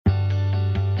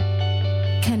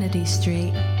Kennedy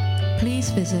Street.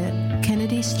 Please visit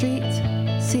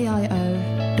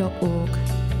kennedystreetcio.org.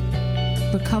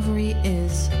 Recovery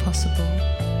is possible.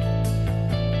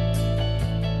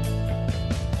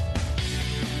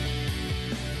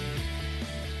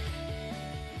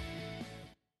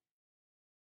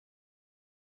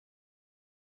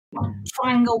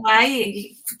 Flying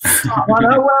away. Well,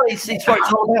 it's what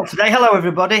it's all about today. Hello,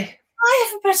 everybody. Hi,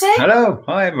 everybody. Hello.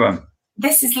 Hi, everyone.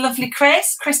 This is lovely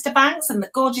Krista Banks and the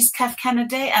gorgeous Kev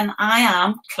Kennedy, and I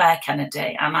am Claire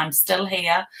Kennedy, and I'm still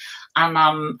here, and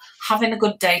I'm having a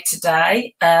good day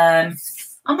today. I'm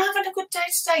having a good day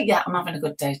today. Yeah, I'm having a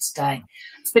good day today.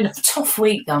 It's been a tough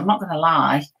week, though. I'm not going to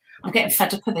lie. I'm getting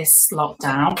fed up with this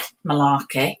lockdown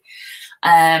malarkey.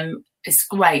 It's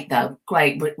great, though.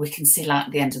 Great. We can see light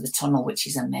at the end of the tunnel, which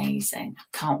is amazing.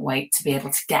 Can't wait to be able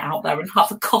to get out there and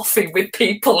have a coffee with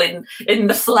people in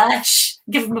the flesh.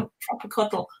 Give them a proper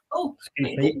cuddle. Oh,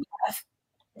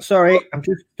 sorry, I'm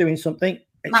just doing something.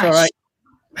 It's nice. all right.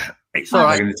 It's all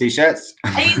right. Taking the t-shirts.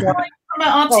 Are you going to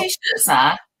promote our t-shirts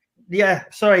there? Yeah,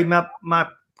 sorry, my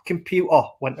computer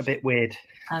went a bit weird.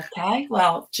 Okay,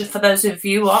 well, just for those of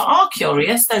you who are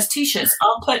curious, those t-shirts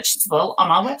are purchasable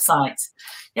on our website.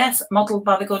 Yes, modelled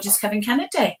by the gorgeous Kevin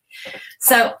Kennedy.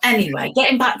 So anyway,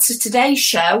 getting back to today's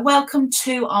show, welcome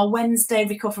to our Wednesday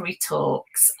Recovery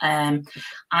Talks. I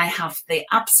have the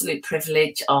absolute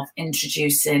privilege of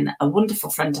introducing a wonderful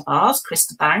friend of ours,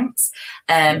 Krista Banks.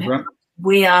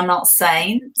 We are not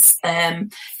saints.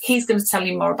 He's going to tell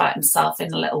you more about himself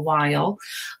in a little while.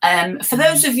 For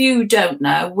those of you who don't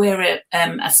know, we're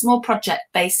a small project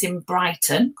based in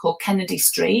Brighton called Kennedy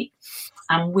Street.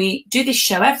 And we do this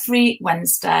show every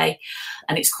Wednesday,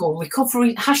 and it's called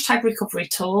Recovery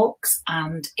Talks.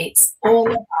 And it's all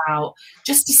about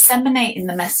just disseminating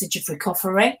the message of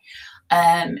recovery.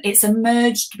 It's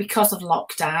emerged because of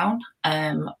lockdown.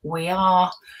 We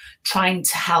are trying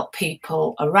to help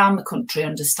people around the country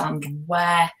understand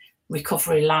where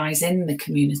recovery lies in the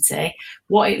community,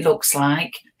 what it looks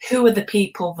like, who are the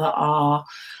people that are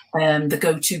the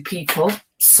go-to people.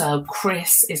 So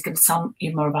Chris is going to tell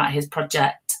you more about his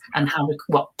project and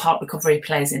what part recovery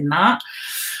plays in that.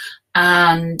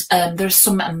 And there's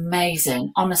some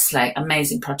amazing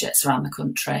projects around the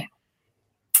country.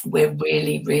 We're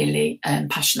really, really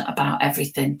passionate about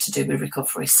everything to do with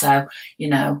recovery. So,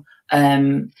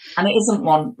 and it isn't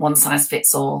one size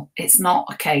fits all. It's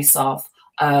not a case of,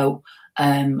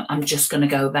 I'm just going to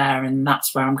go there and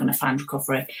that's where I'm going to find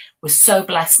recovery. We're so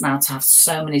blessed now to have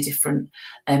so many different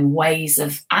ways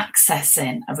of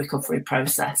accessing a recovery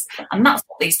process. And that's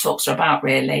what these talks are about,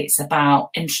 really. It's about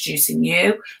introducing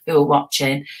you who are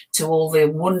watching to all the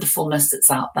wonderfulness that's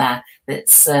out there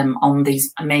that's on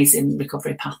these amazing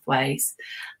recovery pathways.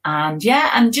 And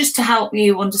and just to help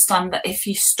you understand that if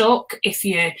you're stuck, if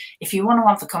you want to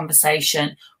have a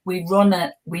conversation, we run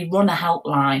a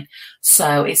helpline.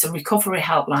 So it's a recovery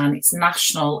helpline. It's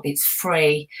national. It's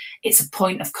free. It's a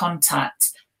point of contact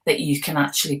that you can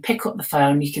actually pick up the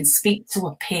phone. You can speak to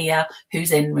a peer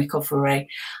who's in recovery,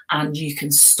 and you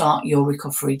can start your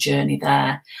recovery journey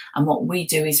there. And what we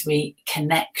do is we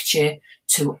connect you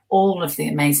to all of the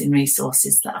amazing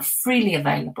resources that are freely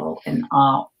available in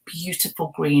our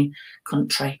beautiful green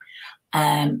country.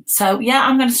 I'm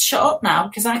going to shut up now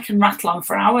because I can rattle on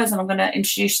for hours, and I'm going to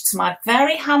introduce you to my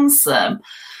very handsome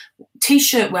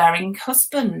t-shirt wearing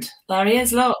husband. There he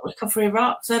is. Look, Recovery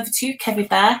Rocks. Over to you, Kevin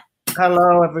Bear.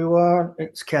 Hello, everyone.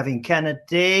 It's Kevin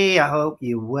Kennedy. I hope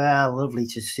you're well. Lovely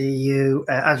to see you.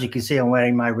 As you can see, I'm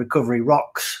wearing my Recovery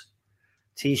Rocks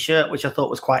t-shirt, which I thought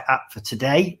was quite apt for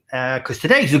today, because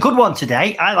today's a good one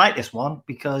today. I like this one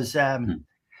because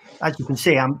as you can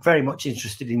see, I'm very much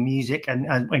interested in music.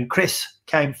 And when Chris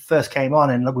first came on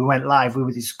and we went live, we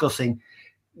were discussing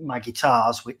my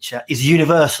guitars, which is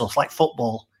universal. It's like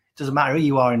football. It doesn't matter who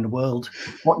you are in the world,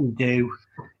 what you do.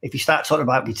 If you start talking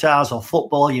about guitars or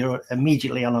football, you're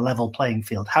immediately on a level playing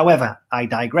field. However, I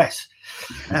digress.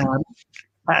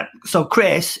 So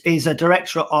Chris is a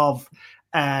director of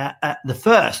the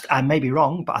first, I may be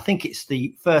wrong, but I think it's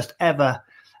the first ever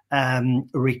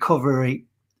recovery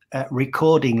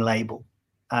recording label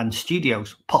and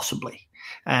studios, possibly.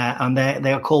 And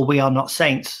they are called We Are Not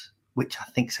Saints, which I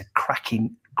think is a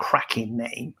cracking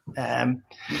name. And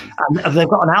they've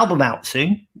got an album out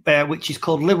soon, which is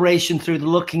called Liberation Through the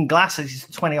Looking Glass. It's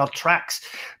 20 odd tracks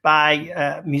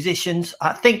by musicians.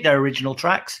 I think they're original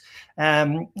tracks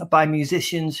by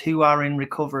musicians who are in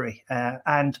recovery.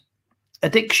 And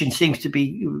addiction seems to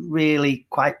be really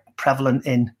quite prevalent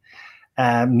in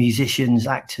musicians,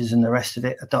 actors, and the rest of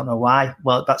it. I don't know why.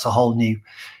 Well, that's a whole new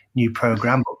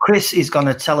program. But Chris is going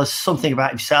to tell us something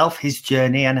about himself, his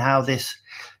journey, and how this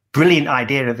brilliant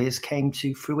idea of his came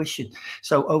to fruition.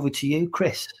 So over to you,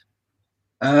 Chris.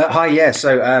 Hi, yeah.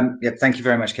 So, thank you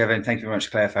very much, Kevin. Thank you very much,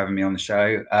 Claire, for having me on the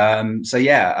show.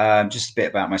 Just a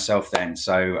bit about myself then.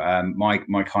 So,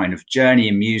 my kind of journey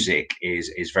in music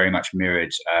is very much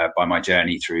mirrored by my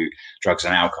journey through drugs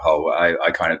and alcohol.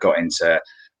 I kind of got into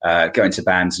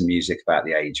bands and music about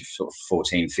the age of sort of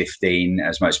 14, 15,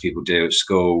 as most people do at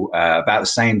school, about the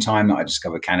same time that I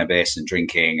discovered cannabis and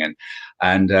drinking,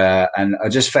 and I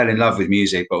just fell in love with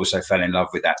music, but also fell in love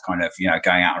with that kind of,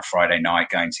 going out on Friday night,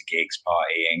 going to gigs,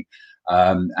 partying,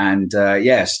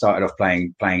 started off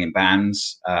playing in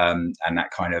bands, and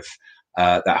that kind of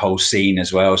that whole scene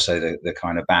as well. So the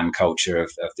kind of band culture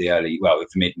of the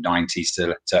mid 90s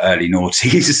to early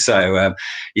noughties. So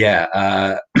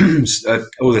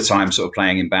all the time sort of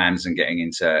playing in bands and getting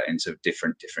into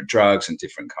different drugs and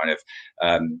different kind of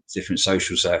different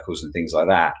social circles and things like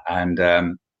that. And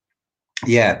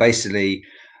basically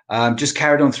just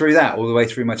carried on through that all the way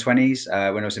through my 20s.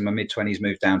 When I was in my mid 20s,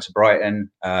 moved down to Brighton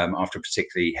after a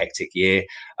particularly hectic year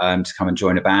to come and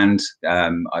join a band.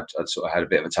 I'd sort of had a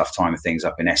bit of a tough time with things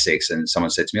up in Essex, and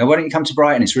someone said to me, "Oh, why don't you come to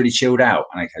Brighton? It's really chilled out."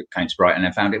 And I came to Brighton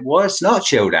and found it was not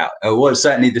chilled out.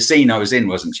 Certainly the scene I was in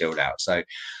wasn't chilled out. So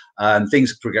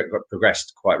things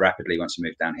progressed quite rapidly once I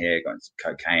moved down here, got into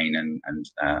cocaine and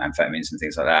amphetamines and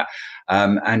things like that.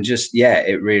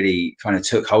 It really kind of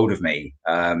took hold of me.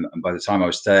 And by the time I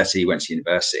was 30, went to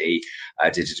university, I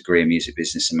did a degree in music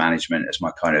business and management, as my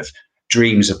kind of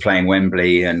dreams of playing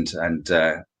Wembley and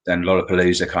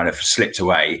Lollapalooza kind of slipped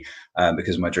away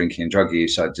because of my drinking and drug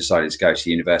use. So I decided to go to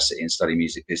university and study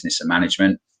music business and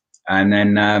management. And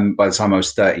then by the time I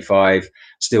was 35,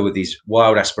 still with these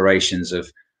wild aspirations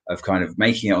of kind of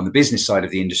making it on the business side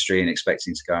of the industry and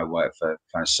expecting to go and work for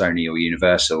kind of Sony or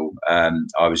Universal,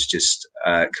 I was just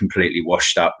completely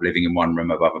washed up, living in one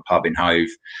room above a pub in Hove,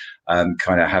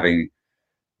 kind of having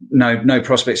no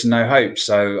prospects and no hope.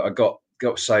 So I got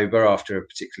sober after a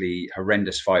particularly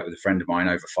horrendous fight with a friend of mine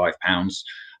over £5.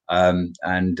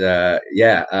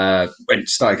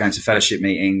 Started going to fellowship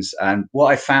meetings. And what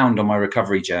I found on my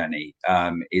recovery journey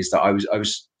is that I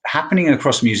was happening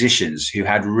across musicians who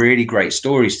had really great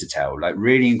stories to tell, like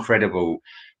really incredible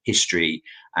history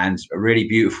and a really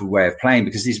beautiful way of playing,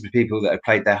 because these were people that had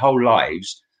played their whole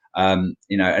lives, and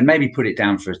maybe put it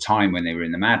down for a time when they were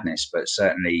in the madness, but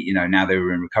certainly, now they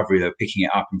were in recovery, they were picking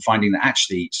it up and finding that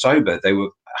actually sober, they were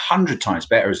 100 times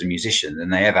better as a musician than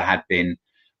they ever had been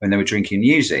when they were drinking and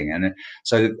using. And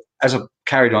so as I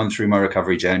carried on through my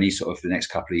recovery journey, sort of the next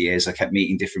couple of years, I kept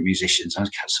meeting different musicians. I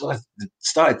sort of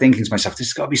started thinking to myself,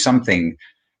 there's got to be something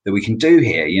that we can do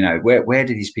here. Where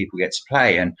do these people get to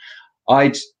play? And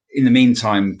I'd, in the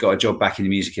meantime, got a job back in the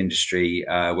music industry,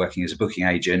 working as a booking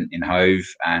agent in Hove,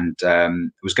 and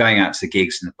was going out to the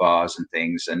gigs and the bars and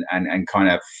things, and kind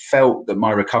of felt that my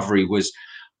recovery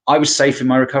I was safe in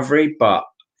my recovery, but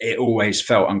it always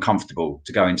felt uncomfortable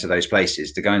to go into those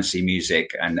places, to go and see music,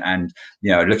 and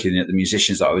looking at the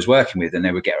musicians that I was working with, and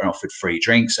they were getting offered free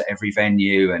drinks at every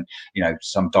venue, and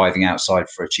some diving outside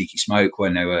for a cheeky smoke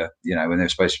when they were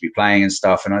supposed to be playing and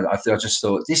stuff. And I just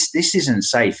thought, this isn't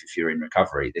safe if you're in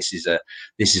recovery. This is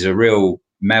a real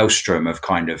maelstrom of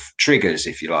kind of triggers,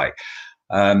 if you like.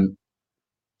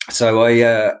 So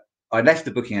I left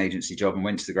the booking agency job and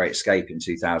went to the Great Escape in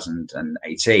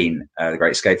 2018, the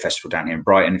Great Escape Festival down here in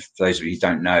Brighton. For those of you who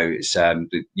don't know, it's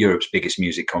Europe's biggest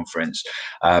music conference,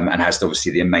 and has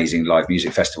obviously the amazing live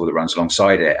music festival that runs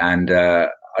alongside it. And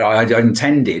I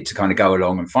intended to kind of go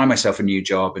along and find myself a new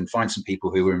job and find some people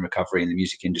who were in recovery in the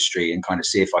music industry and kind of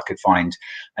see if I could find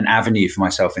an avenue for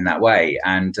myself in that way.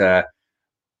 And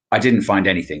I didn't find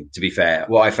anything, to be fair.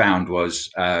 What I found was,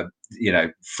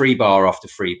 free bar after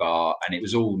free bar, and it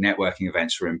was all networking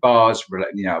events for in bars.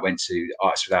 I went to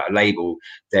Artists Without a Label.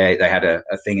 They had a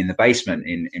thing in the basement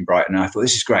in Brighton, and I thought,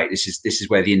 this is great. This is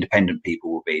where the independent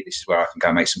people will be. This is where I can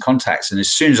go make some contacts. And as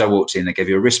soon as I walked in, they gave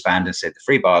you a wristband and said, the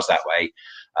free bar's that way.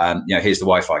 Here's the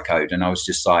Wi-Fi code. And I was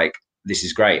just like, this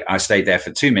is great. I stayed there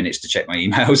for 2 minutes to check my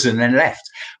emails and then left.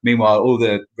 Meanwhile, all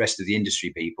the rest of the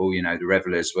industry people, the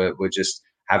revelers were just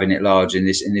having it large in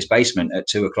this basement at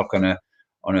 2:00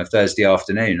 on a Thursday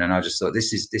afternoon. And I just thought,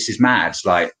 this is mad. It's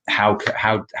like, how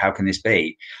can this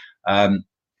be?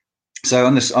 So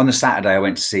on the Saturday, I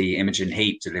went to see Imogen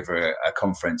Heap deliver a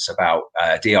conference about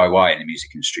DIY in the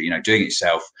music industry, doing it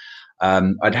yourself.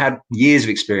 I'd had years of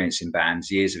experience in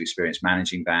bands, years of experience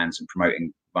managing bands and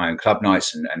promoting my own club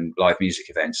nights and live music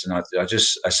events. And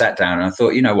I sat down and I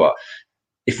thought, you know what?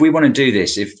 If we want to do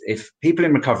this, if people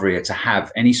in recovery are to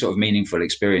have any sort of meaningful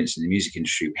experience in the music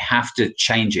industry, we have to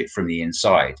change it from the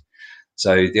inside.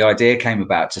 So the idea came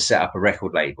about to set up a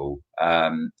record label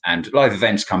and live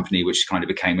events company, which kind of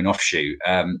became an offshoot,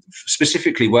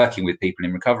 specifically working with people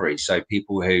in recovery. So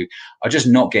people who are just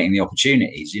not getting the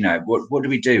opportunities. You know, what do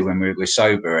we do when we're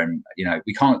sober? And, you know,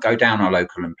 we can't go down our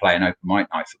local and play an open mic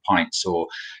night for pints, or,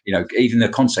 you know, even the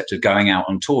concept of going out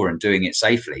on tour and doing it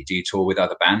safely. Do you tour with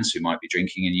other bands who might be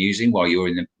drinking and using while you're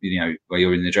in the, you know, while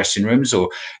you're in the dressing rooms, or,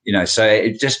 you know, so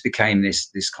it just became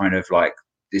this kind of like,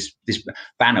 this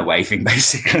banner waving,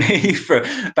 basically, for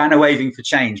banner waving for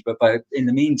change, but in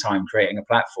the meantime creating a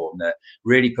platform that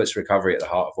really puts recovery at the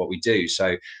heart of what we do.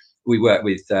 So we work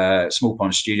with Small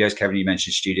Pond Studios. Kevin, you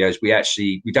mentioned studios. We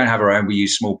don't have our own. We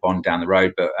use Small Pond down the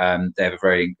road, but they have a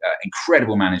very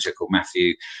incredible manager called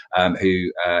Matthew,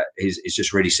 who is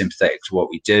just really sympathetic to what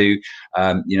we do.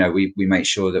 You know, we make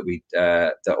sure that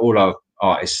that all our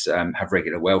artists have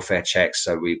regular welfare checks,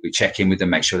 so we check in with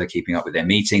them, make sure they're keeping up with their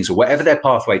meetings or whatever their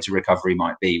pathway to recovery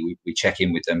might be. We check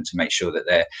in with them to make sure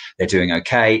that they're doing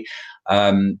okay.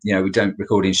 You know, we don't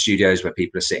record in studios where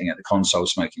people are sitting at the console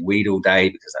smoking weed all day,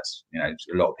 because that's, you know,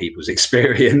 a lot of people's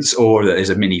experience, or that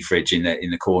there's a mini fridge in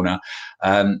the corner.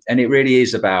 And it really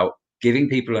is about giving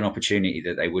people an opportunity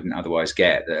that they wouldn't otherwise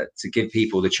get, to give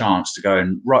people the chance to go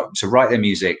and write their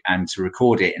music and to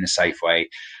record it in a safe way,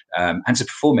 and to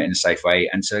perform it in a safe way,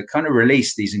 and to kind of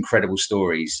release these incredible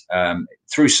stories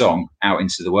through song out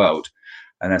into the world.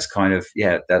 And that's kind of,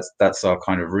 that's our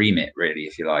kind of remit, really,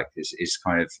 if you like, is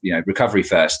kind of, you know, recovery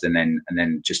first, and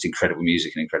then just incredible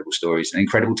music and incredible stories and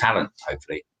incredible talent,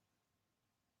 hopefully.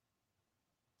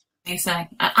 Amazing,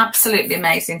 absolutely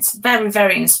amazing. It's very,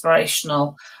 very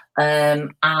inspirational.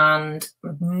 And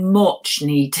much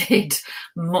needed.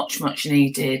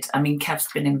 I mean, Kev's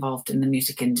been involved in the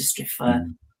music industry for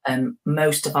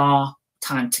most of our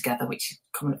time together, which is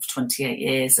coming up for 28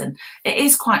 years, and it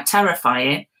is quite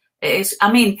terrifying. It is.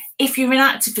 I mean, if you're in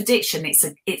active addiction, it's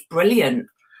brilliant,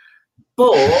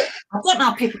 but I don't know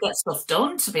how people get stuff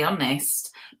done, to be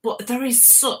honest. But there is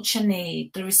such a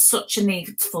need. There is such a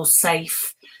need for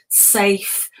safe,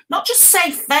 not just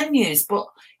safe venues, but,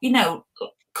 you know,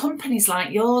 companies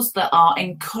like yours that are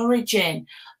encouraging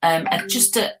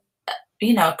just a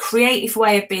creative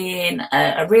way of being,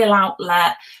 a real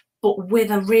outlet, but with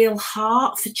a real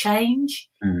heart for change.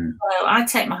 So I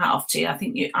take my hat off to you.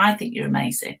 I think you're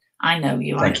amazing. I know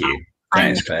you are. Thank you.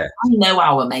 Thanks, Claire. I know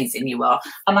how amazing you are,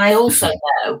 and I also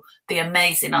know the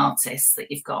amazing artists that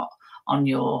you've got on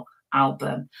your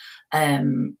album.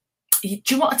 Do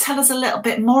you want to tell us a little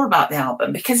bit more about the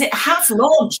album? Because it has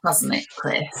launched, hasn't it,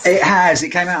 Chris? It has. It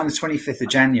came out on the 25th of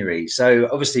January. So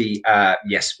obviously,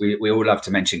 yes, we all love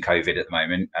to mention COVID at the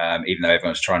moment, even though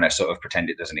everyone's trying to sort of pretend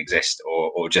it doesn't exist,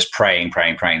 or just praying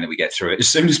that we get through it as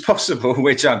soon as possible,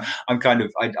 which I'm kind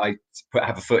of, I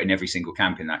have a foot in every single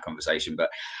camp in that conversation.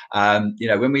 But, you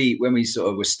know, when we sort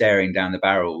of were staring down the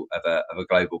barrel of a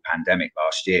global pandemic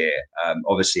last year,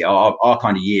 obviously our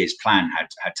kind of year's plan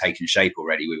had taken shape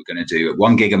already. We were going to do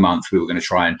 1 gig a month. We were going to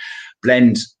try and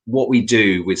blend what we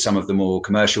do with some of the more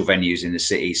commercial venues in the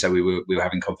city. So we were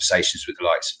having conversations with the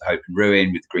likes of Hope and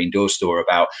Ruin, with the Green Door Store,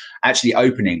 about actually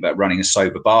opening but running a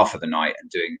sober bar for the night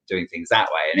and doing things that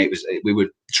way. And we were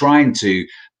trying to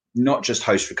not just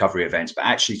host recovery events, but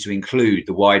actually to include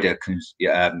the wider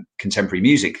contemporary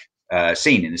music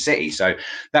scene in the city. So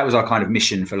that was our kind of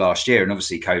mission for last year. And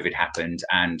obviously COVID happened,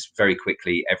 and very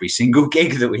quickly every single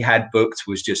gig that we had booked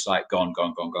was just like gone.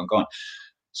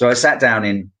 So I sat down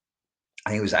I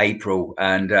think it was April,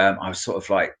 and I was sort of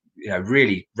like, you know,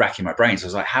 really racking my brains. I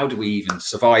was like, how do we even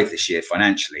survive this year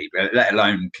financially, let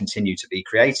alone continue to be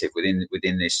creative within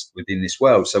this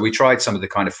world? So we tried some of the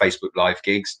kind of Facebook Live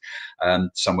gigs.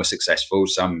 Some were successful.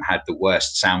 Some had the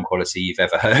worst sound quality you've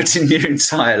ever heard in your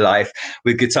entire life,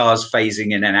 with guitars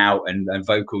phasing in and out, and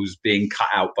vocals being cut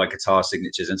out by guitar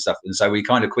signatures and stuff. And so we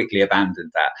kind of quickly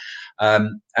abandoned that.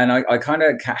 And I kind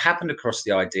of happened across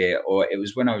the idea, or it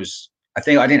was when I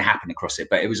think I didn't happen across it,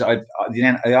 but it was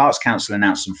the Arts Council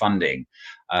announced some funding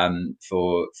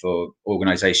for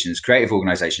organisations, creative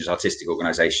organisations, artistic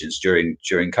organisations during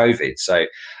COVID. So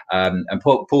a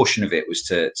portion of it was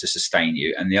to sustain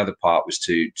you, and the other part was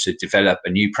to develop a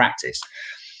new practice.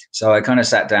 So I kind of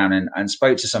sat down and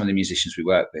spoke to some of the musicians we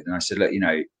work with, and I said, look, you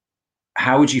know,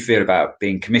 how would you feel about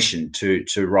being commissioned to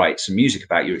write some music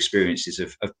about your experiences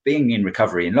of being in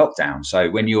recovery in lockdown? So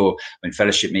when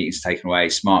fellowship meetings are taken away,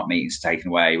 smart meetings are taken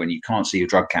away, when you can't see your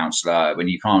drug counsellor, when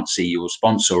you can't see your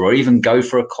sponsor, or even go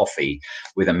for a coffee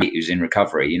with a mate who's in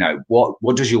recovery, you know,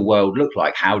 what does your world look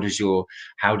like? How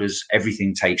does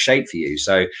everything take shape for you?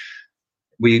 So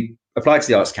we applied to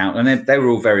the Arts Council, and they were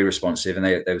all very responsive, and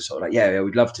they were sort of like, yeah,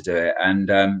 we'd love to do it.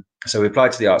 And so we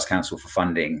applied to the Arts Council for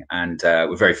funding, and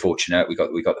we're very fortunate. We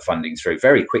got the funding through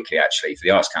very quickly, actually. For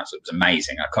the Arts Council, it was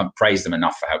amazing. I can't praise them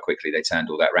enough for how quickly they turned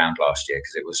all that round last year,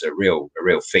 because it was a real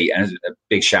feat. And a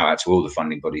big shout out to all the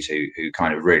funding bodies who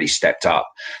kind of really stepped up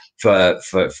for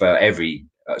every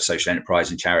social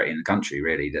enterprise and charity in the country,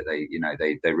 really, that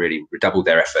they really redoubled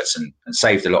their efforts and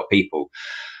saved a lot of people.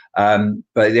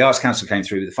 But the Arts Council came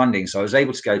through with the funding, so I was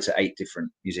able to go to 8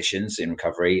 different musicians in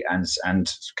recovery and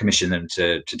commission them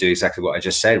to do exactly what I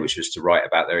just said, which was to write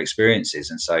about their experiences.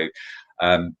 And so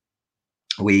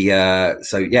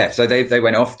they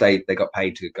went off. They got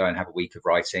paid to go and have a week of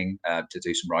writing, to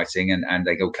do some writing, and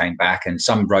they all came back, and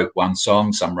some wrote 1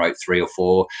 song, some wrote 3 or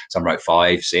 4, some wrote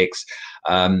 5, 6.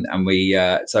 And we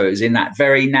so it was in that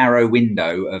very narrow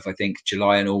window of, I think,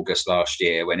 July and August last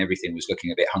year, when everything was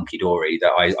looking a bit hunky-dory,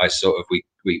 that I sort of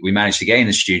we managed to get in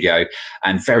the studio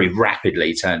and very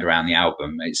rapidly turned around the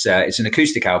album. It's an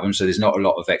acoustic album, so there's not a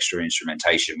lot of extra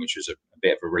instrumentation, which was a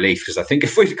bit of a relief, because I think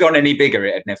if we'd gone any bigger,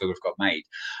 it had never have got made.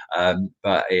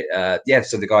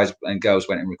 So the guys and girls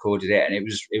went and recorded it, and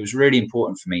it was really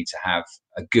important for me to have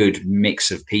a good mix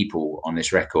of people on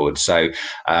this record. So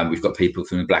we've got people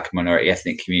from the Black and minority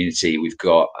ethnic community, we've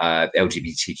got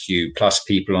LGBTQ plus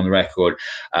people on the record,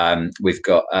 we've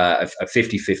got a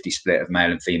 50-50 split of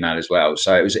male and female as well.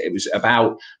 So it was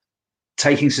about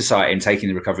taking society and taking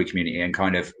the recovery community and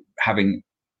kind of having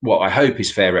what I hope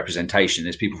is fair representation.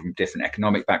 There's people from different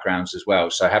economic backgrounds as well,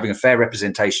 so having a fair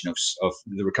representation of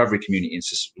the recovery community in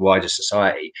wider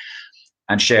society,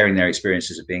 and sharing their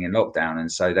experiences of being in lockdown.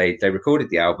 And so they recorded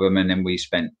the album, and then we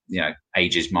spent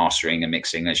ages mastering and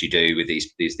mixing, as you do with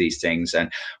these things,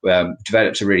 and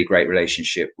developed a really great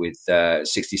relationship with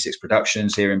 66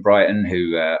 Productions here in Brighton,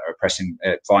 who are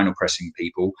a vinyl pressing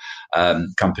people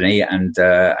company, and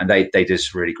they did a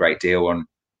really great deal on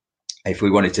if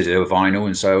we wanted to do a vinyl.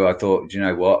 And so I thought, you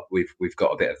know what, we've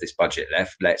got a bit of this budget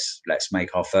left. Let's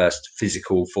make our first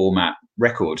physical format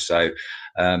record. So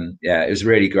it was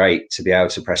really great to be able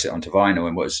to press it onto vinyl.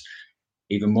 And what was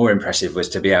even more impressive was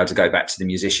to be able to go back to the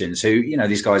musicians who,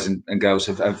 these guys and girls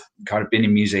have kind of been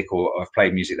in music or have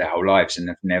played music their whole lives, and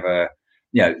have never,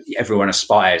 everyone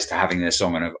aspires to having their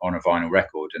song on a vinyl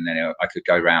record. And then I could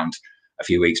go round a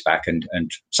few weeks back and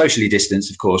socially distanced,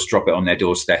 of course, drop it on their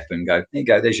doorstep and go, there you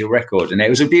go, there's your record. And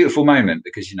it was a beautiful moment,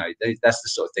 because that's the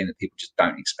sort of thing that people just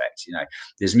don't expect.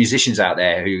 There's musicians out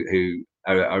there who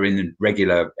are in the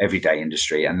regular everyday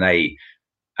industry, and they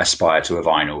aspire to a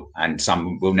vinyl, and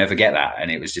some will never get that.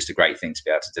 And it was just a great thing to be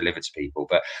able to deliver to people.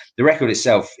 But the record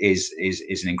itself is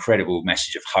an incredible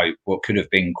message of hope. What could have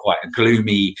been quite a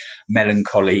gloomy,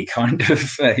 melancholy kind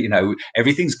of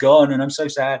everything's gone and I'm so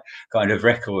sad kind of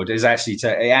record is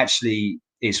actually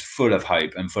is full of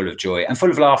hope and full of joy and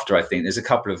full of laughter. I think there's a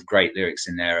couple of great lyrics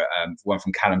in there. One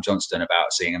from Callum Johnston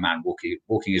about seeing a man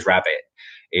walking his rabbit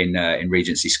in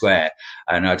Regency Square,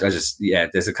 and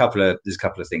there's a couple of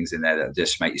things in there that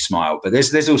just make you smile. But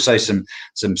there's also some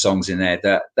songs in there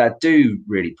that do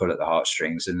really pull at the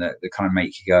heartstrings, and that kind of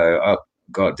make you go, oh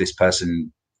God, this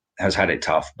person has had it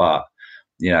tough. But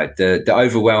the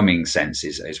overwhelming sense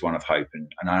is one of hope,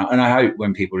 and I hope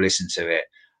when people listen to it,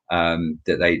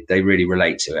 that they really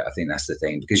relate to it. I think that's the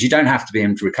thing, because you don't have to be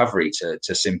in recovery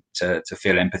to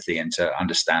feel empathy and to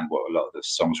understand what a lot of the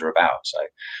songs are about. So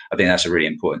I think that's a really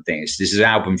important thing. This is an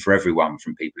album for everyone,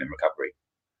 from people in recovery.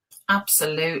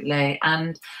 Absolutely.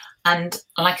 And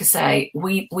like I say,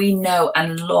 we know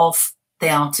and love the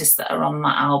artists that are on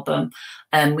that album,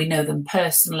 and we know them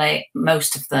personally,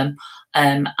 most of them,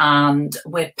 and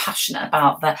we're passionate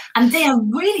about that. And they are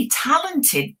really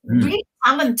talented,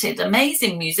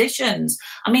 amazing musicians.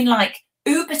 I mean, like,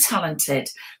 uber talented.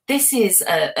 This is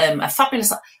a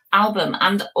fabulous album.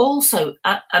 And also,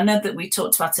 I know that we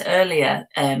talked about it earlier,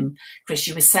 Chris,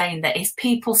 you were saying that if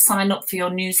people sign up for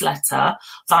your newsletter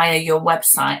via your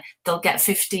website, they'll get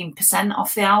 15%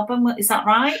 off the album. Is that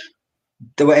right?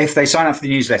 If they sign up for the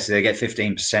newsletter, they get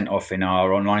 15% off in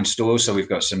our online store. So we've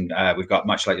got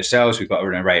much like yourselves, we've got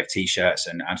an array of T-shirts,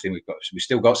 and I think we've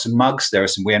still got some mugs. There are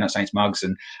some We Are Not Saints mugs,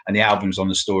 and the album's on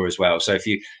the store as well. So if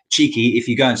you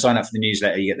go and sign up for the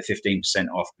newsletter, you get the 15%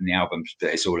 off in the album.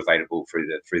 But it's all available through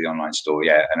the online store.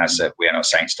 Yeah, and that's at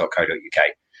wearenotsaints.co.uk.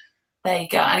 There you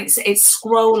go. And it's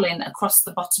scrolling across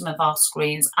the bottom of our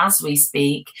screens as we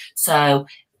speak. So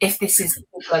if this is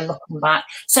people looking back.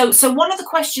 So one of the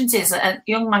questions is, a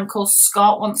young man called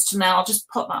Scott wants to know, I'll just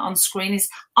put that on screen, is,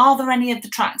 are there any of the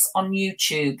tracks on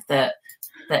YouTube that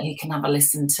that he can have a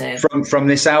listen to? From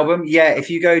this album, yeah. If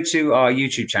you go to our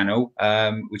YouTube channel,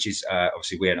 which is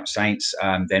obviously We Are Not Saints,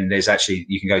 then there's actually,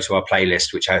 you can go to our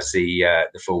playlist, which has the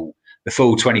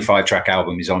full 25 track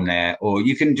album is on there, or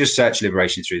you can just search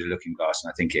Liberation Through the Looking Glass,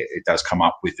 and I think it does come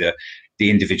up with the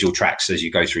individual tracks as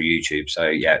you go through YouTube. So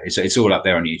yeah, it's all up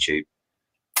there on YouTube.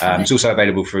 It's also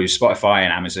available through Spotify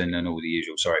and Amazon and all the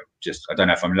usual. Sorry, I don't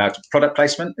know if I'm allowed to product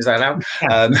placement. Is that allowed?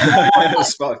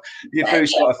 Through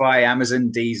Spotify,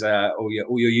 Amazon, Deezer, all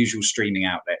your usual streaming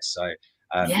outlets. So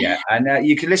and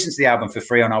you can listen to the album for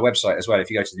free on our website as well.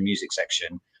 If you go to the music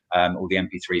section, all the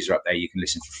MP3s are up there. You can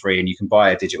listen for free, and you can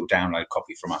buy a digital download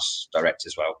copy from us direct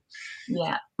as well.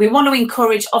 Yeah, we want to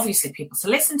encourage, obviously, people to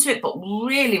listen to it, but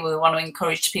really we want to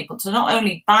encourage people to not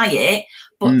only buy it,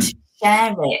 but to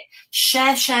share it.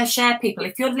 Share, people.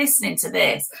 If you're listening to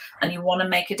this and you want to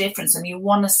make a difference and you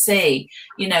want to see,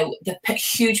 the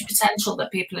huge potential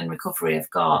that people in recovery have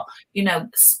got,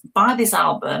 buy this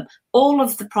album. All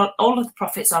of the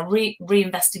profits are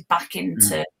reinvested back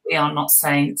into We Are Not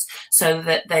Saints, so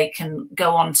that they can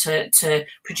go on to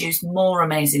produce more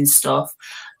amazing stuff.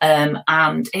 And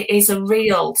it is a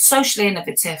real socially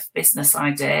innovative business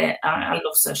idea. I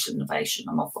love social innovation.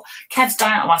 I'm all for. Kev's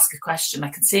dying to ask a question. I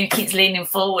can see he keeps leaning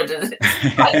forward.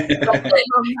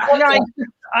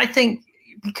 I think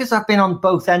because I've been on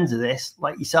both ends of this,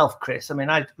 like yourself, Chris. I mean,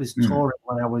 I was touring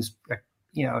when I was, a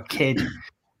kid,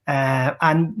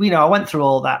 and I went through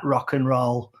all that rock and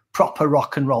roll, proper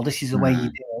rock and roll. This is the way you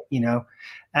do it,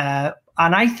 and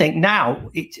I think now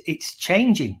it's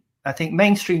changing. I think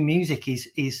mainstream music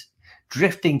is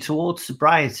drifting towards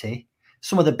sobriety.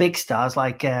 Some of the big stars,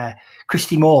 like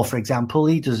Christy Moore, for example,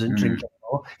 he doesn't drink anymore.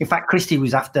 In fact, Christy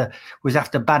was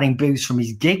after banning booze from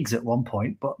his gigs at one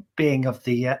point, but being of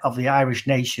the Irish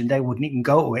nation, they wouldn't even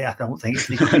go to it. I don't think.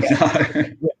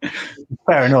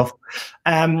 Fair enough.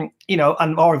 And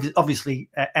obviously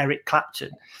Eric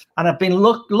Clapton. And I've been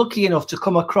lucky enough to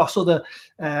come across other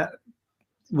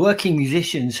working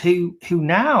musicians who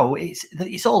now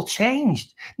it's all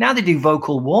changed. Now they do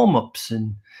vocal warm-ups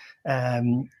and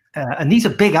these are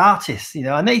big artists,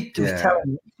 and they just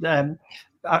telling.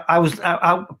 I was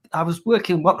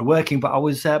working, but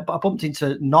I bumped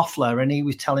into Knopfler, and he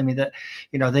was telling me that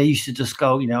they used to just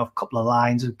go a couple of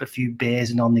lines, a few beers,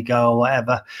 and on they go or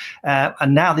whatever.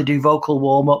 And now they do vocal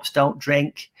warm-ups, don't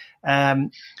drink.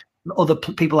 Other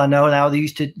people I know now, they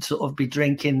used to sort of be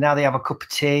drinking. Now they have a cup of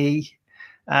tea.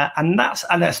 And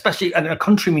especially a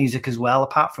country music as well,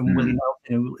 apart from Willie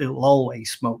Nelson, who'll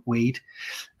always smoke weed.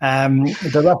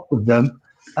 The rest of them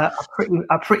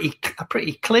are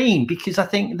pretty clean, because I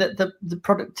think that the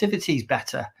productivity is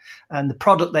better, and the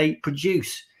product they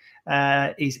produce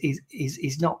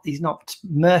is not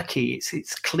murky.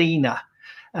 It's cleaner.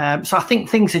 So I think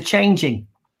things are changing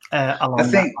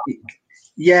along that line.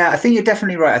 Yeah, I think you're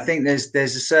definitely right. I think there's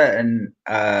a certain.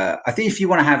 I think if you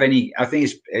want to have any, I think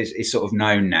it's sort of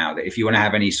known now that if you want to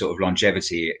have any sort of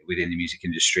longevity within the music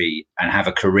industry and have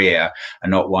a career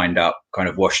and not wind up kind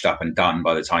of washed up and done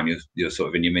by the time you're sort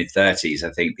of in your mid-30s,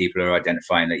 I think people are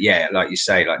identifying that, like you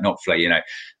say, like Knopfler,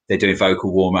 they're doing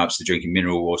vocal warm-ups, they're drinking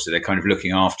mineral water, they're kind of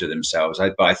looking after themselves.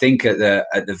 But I think at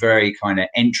the very kind of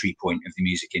entry point of the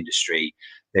music industry,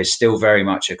 there's still very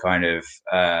much a kind of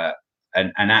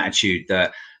an attitude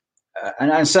that,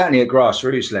 and certainly at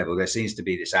grassroots level, there seems to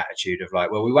be this attitude of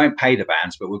like, well, we won't pay the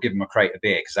bands, but we'll give them a crate of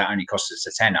beer because that only costs us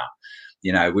a tenner.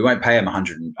 We won't pay them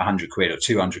 100 quid or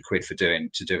 200 quid for doing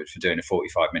a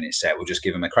 45-minute set. We'll just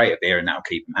give them a crate of beer and that'll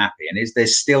keep them happy. And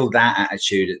there's still that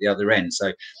attitude at the other end.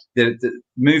 So the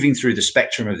moving through the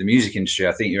spectrum of the music industry,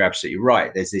 I think you're absolutely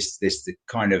right. There's this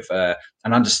kind of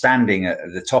an understanding at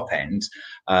the top end,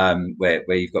 where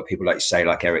you've got people like you say,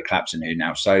 like Eric Clapton, who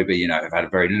now sober, have had a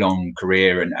very long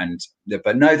career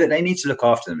but know that they need to look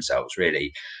after themselves,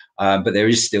 really. But there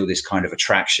is still this kind of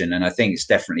attraction, and I think it's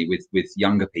definitely with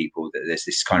younger people that there's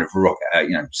this kind of rock,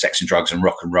 sex and drugs and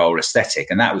rock and roll aesthetic,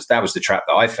 and that was the trap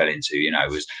that I fell into.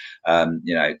 Was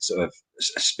sort of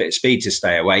speed to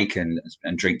stay awake and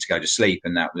drink to go to sleep,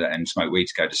 and smoke weed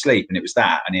to go to sleep, and it was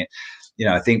that, and it.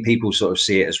 I think people sort of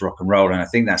see it as rock and roll, and I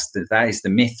think that is the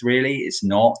myth. Really, it's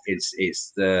not. I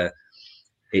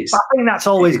think that's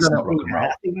always going to be.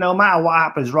 I think no matter what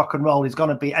happens, rock and roll is going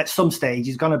to be at some stage.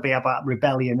 Is going to be about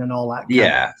rebellion and all that.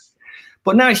 Yeah.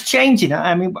 But now it's changing.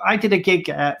 I mean, I did a gig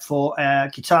for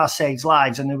Guitar Saves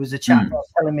Lives, and there was a chap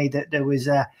telling me that there was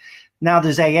now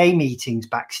there's AA meetings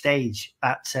backstage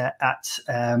at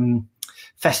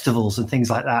festivals and things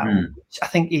like that. Which I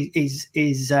think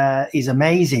is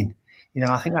amazing.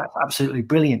 I think that's absolutely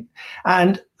brilliant,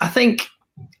 and I think.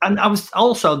 And I was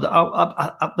also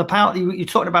the part you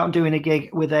talked about doing a gig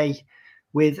with a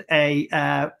with a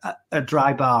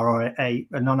dry bar or a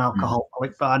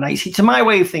non-alcoholic bar. Now, to my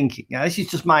way of thinking, this is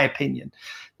just my opinion,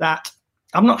 that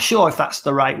I'm not sure if that's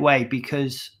the right way,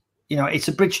 because it's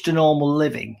a bridge to normal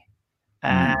living,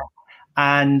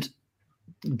 and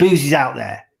booze is out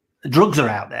there, drugs are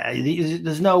out there.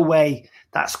 There's no way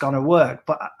that's going to work.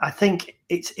 But I think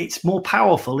it's more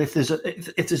powerful if there's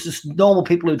just normal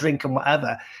people who drink and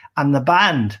whatever, and the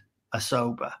band are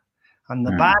sober and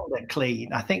the band are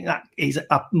clean. I think that is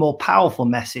a more powerful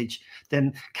message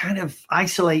than kind of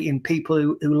isolating people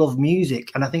who love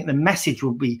music. And I think the message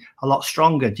will be a lot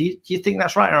stronger. Do you think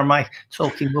that's right, or am I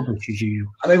talking rubbish as usual?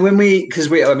 I mean,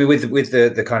 with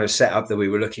the kind of setup that we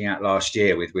were looking at last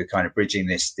year, with kind of bridging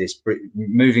this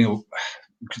moving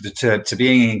to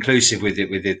being inclusive with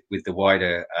the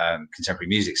wider contemporary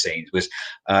music scenes, was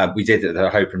we did the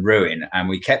Hope and Ruin, and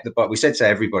we kept the bar. We said to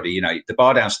everybody, the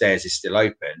bar downstairs is still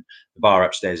open, the bar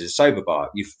upstairs is a sober bar.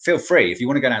 You feel free if you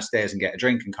want to go downstairs and get a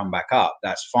drink and come back up,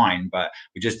 that's fine. But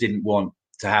we just didn't want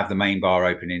to have the main bar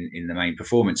open in the main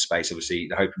performance space. Obviously,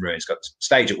 the Hope and Ruin's got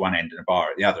stage at one end and a bar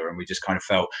at the other, and we just kind of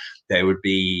felt there would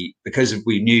be, because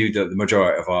we knew that the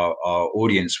majority of our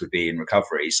audience would be in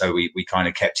recovery, so we kind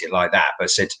of kept it like that, but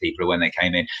said to people when they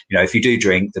came in, if you do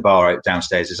drink, the bar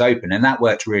downstairs is open, and that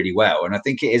worked really well. And I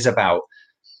think it is about,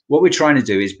 what we're trying to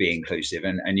do is be inclusive,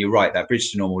 and you're right, that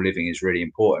bridge to normal living is really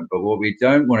important. But what we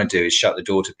don't want to do is shut the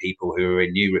door to people who are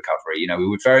in new recovery. We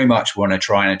would very much want to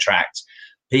try and attract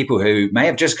people who may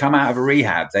have just come out of a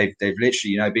rehab. They've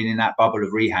literally, been in that bubble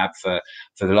of rehab for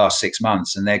the last 6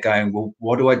 months, and they're going, well,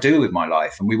 what do I do with my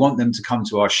life? And we want them to come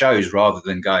to our shows rather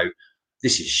than go,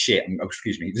 this is shit,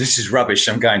 this is rubbish,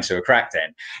 I'm going to a crack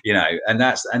den, and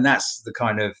that's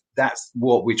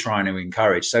what we're trying to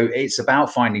encourage. So it's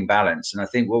about finding balance. And I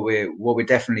think what we're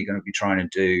definitely going to be trying to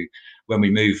do when we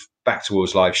move back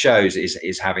towards live shows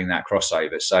is having that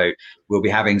crossover. So we'll be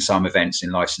having some events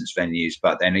in licensed venues,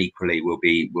 but then equally we'll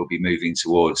be moving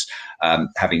towards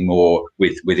having more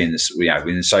within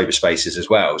the sober spaces as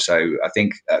well. So I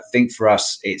think for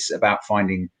us, it's about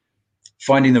finding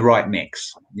the right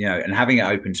mix, and having it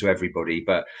open to everybody.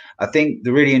 But I think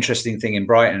the really interesting thing in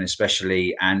Brighton,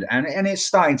 especially, and it's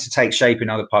starting to take shape in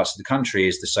other parts of the country,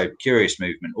 is the sober curious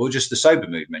movement, or just the sober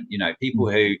movement. People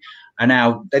who are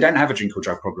now, they don't have a drink or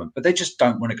drug problem, but they just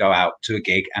don't want to go out to a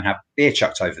gig and have beer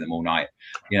chucked over them all night.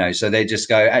 So they just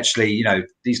go, actually,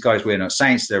 these guys, we're not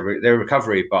saints, they're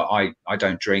recovery, but I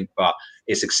don't drink, but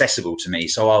it's accessible to me,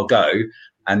 so I'll go.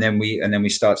 And then we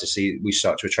start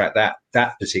to attract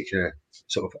that particular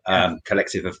sort of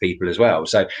collective of people as well.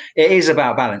 So it is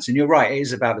about balance, and you're right, it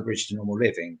is about the bridge to normal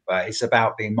living, but it's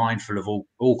about being mindful of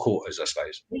all quarters, I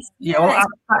suppose. Yeah, well,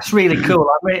 that's really cool.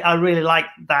 I really like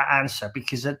that answer,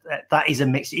 because that is a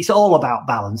mix. It's all about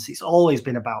balance. It's always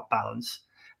been about balance.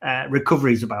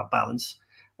 Recovery is about balance.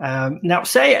 Now,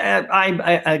 say I'm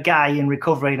a guy in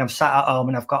recovery and I'm sat at home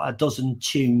and I've got a dozen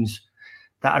tunes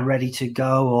that are ready to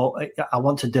go, or I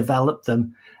want to develop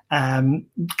them.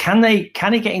 Can they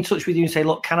get in touch with you and say,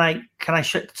 look, can I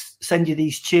send you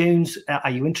these tunes? Are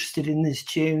you interested in these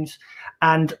tunes?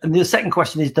 And the second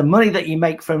question is, the money that you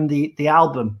make from the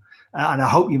album, and I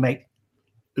hope you make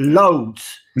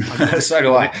loads. So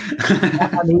do I.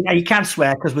 I mean, you can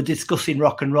swear because we're discussing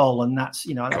rock and roll, and that's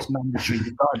mandatory.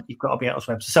 You've got to be able to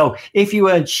swear. So if you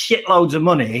earn shitloads of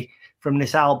money from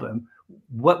this album,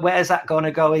 where's that going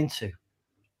to go into?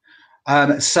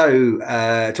 So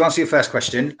to answer your first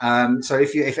question, so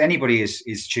if anybody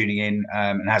is tuning in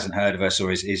and hasn't heard of us,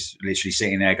 or is literally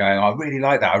sitting there going, I really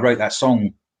like that, I wrote that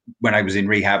song when I was in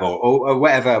rehab, or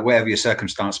whatever your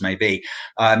circumstance may be,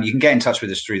 you can get in touch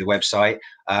with us through the website,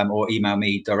 or email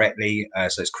me directly.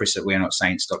 So it's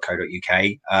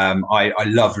chris@wearnotsaints.co.uk. I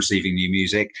love receiving new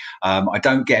music. I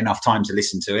don't get enough time to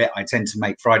listen to it. I tend to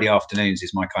make Friday afternoons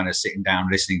is my kind of sitting down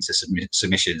listening to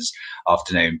submissions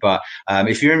afternoon. But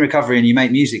if you're in recovery and you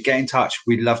make music, get in touch.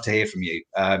 We'd love to hear from you.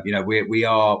 We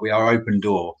are open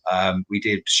door. We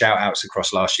did shout outs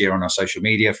across last year on our social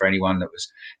media for anyone that was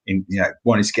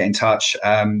wanted to get in touch.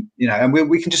 And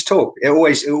we can just talk. It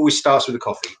always starts with a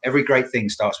coffee. Every great thing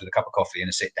starts with a cup of coffee and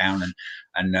a sit down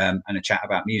and a chat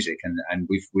about music. And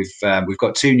we've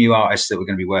got two new artists that we're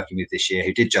going to be working with this year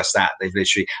who did just that. They've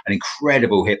literally an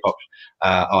incredible hip hop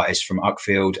artist from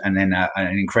Uckfield, and then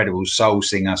an incredible soul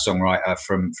singer songwriter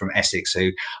from Essex,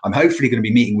 who I'm hopefully going to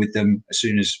be meeting with them as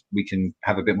soon as we can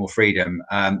have a bit more freedom.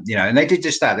 And they did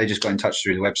just that. They just got in touch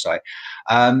through the website.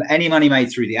 Any money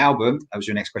made through the album, that was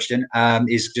your next question,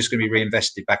 is just going to be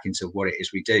reinvested back into what it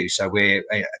is we do. So we're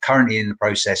currently in the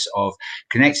process of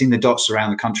connecting the dots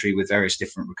around the country with various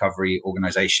different recovery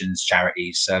organisations,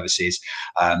 charities, services.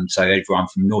 So everyone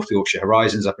from North Yorkshire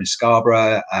Horizons up in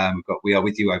Scarborough, we've got We Are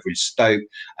With You over in Stoke,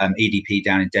 EDP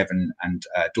down in Devon and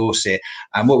Dorset.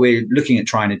 And what we're looking at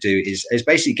trying to do is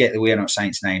basically get the We Are Not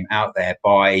Saints name out there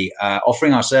by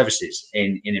offering our services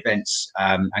in events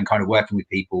and kind of working with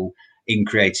people in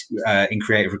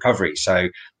creative recovery. So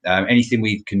anything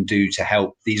we can do to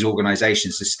help these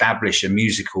organizations establish a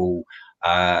musical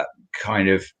kind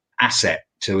of asset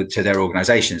to their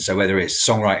organization. So whether it's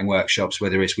songwriting workshops,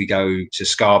 whether it's we go to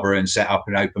Scarborough and set up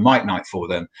an open mic night for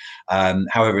them,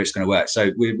 however it's going to work.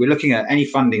 So we're looking at any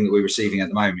funding that we're receiving at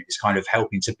the moment is kind of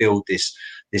helping to build this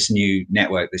new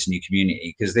network, this new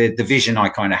community. Because the vision I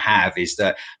kind of have is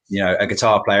that, you know, a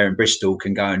guitar player in Bristol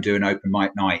can go and do an open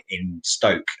mic night in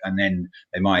Stoke, and then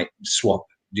they might swap,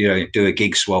 you know, do a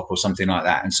gig swap or something like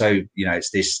that. And so, you know,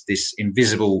 it's this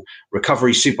invisible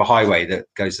recovery superhighway that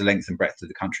goes the length and breadth of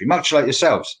the country, much like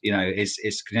yourselves. You know,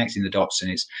 it's connecting the dots, and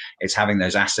it's having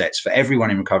those assets for everyone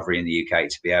in recovery in the UK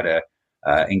to be able to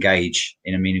engage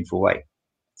in a meaningful way.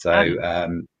 So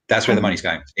that's where the money's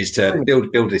going, is to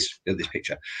build this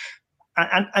picture.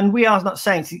 And We Are Not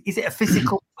Saints, is it a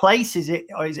physical place? Is it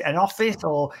an office,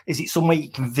 or is it somewhere you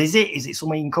can visit? Is it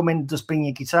somewhere you can come in and just bring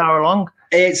your guitar along?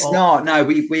 It's not. No,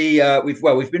 we've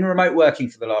been remote working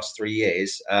for the last 3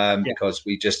 years because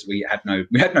we had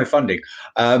no funding.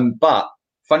 But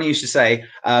funny you should say,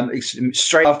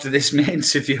 straight after this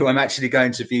interview, I'm actually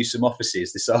going to view some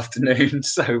offices this afternoon.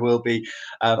 So we'll be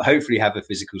hopefully have a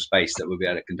physical space that we'll be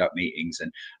able to conduct meetings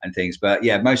and things. But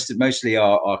yeah, mostly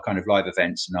our kind of live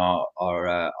events and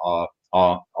our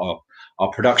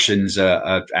productions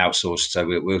are outsourced. So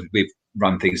we've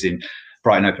run things in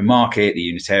Brighton Open Market, the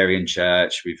Unitarian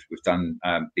Church. We've done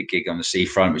a big gig on the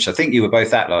seafront, which I think you were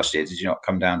both at last year. Did you not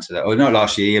come down to that? Or not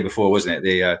last year, year before, wasn't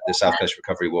it? The South Coast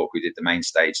Recovery Walk. We did the main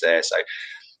stage there. So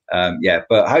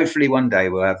but hopefully one day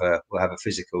we'll have a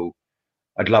physical.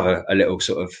 I'd love a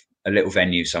little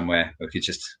venue somewhere where we could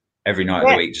just every night of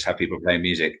the week just have people playing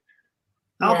music.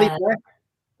 I'll be there.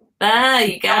 There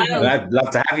you go. I'd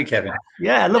love to have you, Kevin.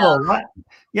 Yeah, I love all that.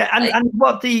 Yeah, and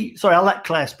sorry, I'll let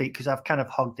Claire speak because I've kind of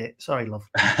hogged it. Sorry, love.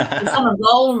 He's on a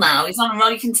roll now. He's on a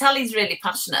roll. You can tell he's really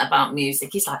passionate about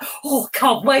music. He's like, oh,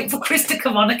 can't wait for Chris to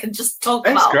come on. I can just talk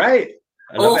about. That's great.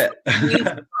 I love it.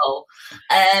 Beautiful.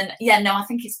 I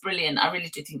think it's brilliant. I really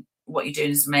do think what you're doing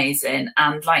is amazing.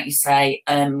 And like you say,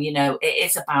 it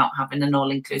is about having an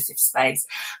all-inclusive space.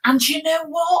 And you know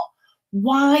what?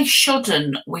 Why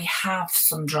shouldn't we have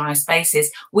some dry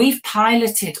spaces? We've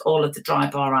piloted all of the dry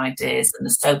bar ideas and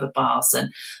the sober bars,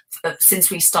 and since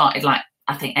we started, I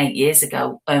think 8 years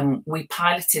ago, we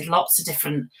piloted lots of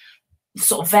different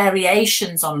sort of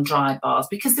variations on dry bars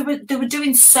because they were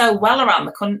doing so well around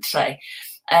the country.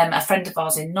 A friend of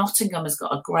ours in Nottingham has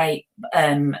got a great,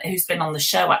 who's been on the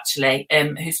show actually,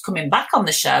 who's coming back on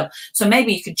the show. So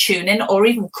maybe you could tune in or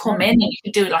even come in and you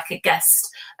could do like a guest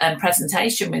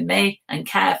presentation with me and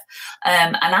Kev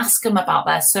and ask them about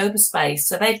their sober space.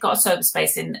 So they've got a sober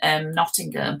space in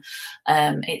Nottingham.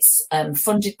 It's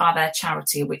funded by their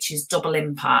charity, which is Double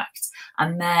Impact,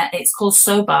 and it's called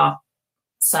Sobar.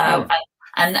 So,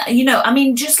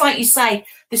 just like you say,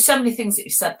 there's so many things that you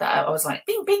said that I was like,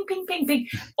 bing, bing, bing, bing, bing.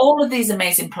 All of these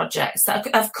amazing projects that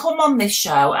have come on this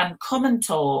show and come and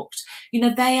talked,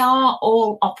 they are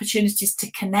all opportunities to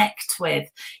connect with.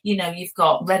 You've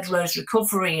got Red Rose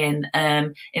Recovery in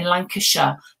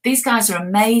Lancashire. These guys are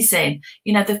amazing.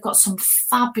 They've got some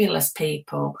fabulous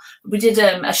people. We did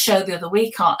a show the other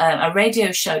week, a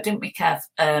radio show, didn't we, Kev?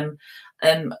 And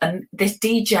this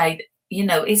DJ,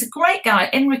 he's a great guy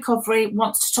in recovery,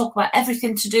 wants to talk about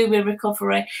everything to do with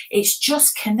recovery. It's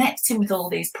just connecting with all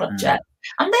these projects.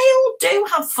 And they all do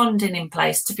have funding in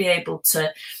place to be able to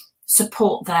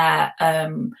support their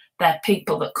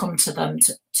people that come to them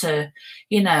to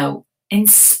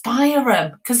inspire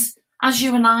them. Because as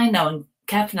you and I know, and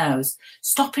Kev knows,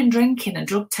 stopping drinking and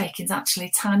drug taking is actually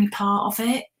a tiny part of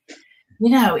it.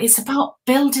 It's about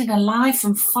building a life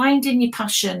and finding your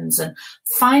passions and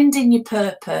finding your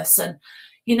purpose and,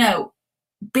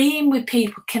 being with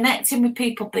people, connecting with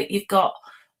people that you've got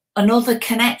another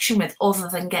connection with other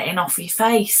than getting off your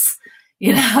face,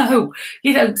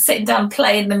 sitting down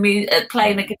playing a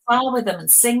guitar with them and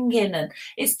singing. And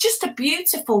it's just a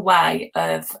beautiful way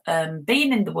of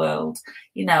being in the world,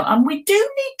 and we do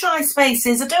need dry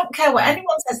spaces. I don't care what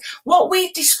anyone says. What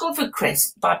we discovered,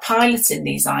 Chris, by piloting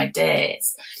these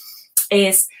ideas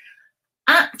is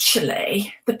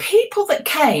actually the people that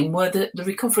came were the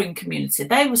recovering community.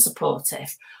 They were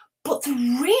supportive. But the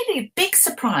really big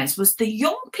surprise was the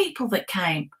young people that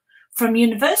came from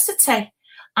university.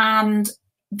 And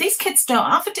these kids don't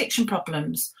have addiction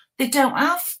problems. They don't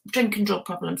have drink and drug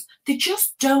problems. They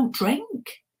just don't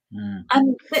drink.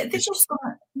 And they just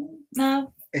like,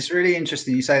 no. It's really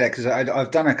interesting you say that, because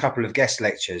I've done a couple of guest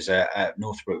lectures at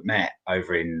Northbrook Met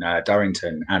over in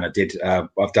Durrington, and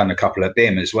I've done a couple at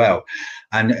BIM as well.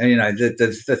 And you know,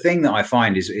 the thing that I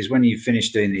find is when you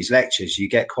finish doing these lectures, you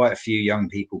get quite a few young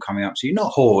people coming up to you,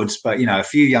 not hordes, but you know, a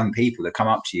few young people that come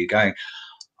up to you going,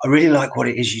 I really like what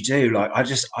it is you do. Like,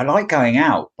 I like going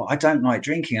out, but I don't like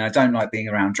drinking. I don't like being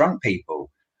around drunk people.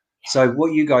 So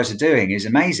what you guys are doing is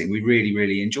amazing. We really,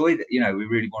 really enjoy that. You know, we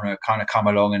really want to kind of come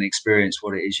along and experience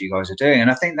what it is you guys are doing. And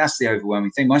I think that's the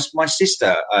overwhelming thing. My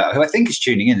sister, who I think is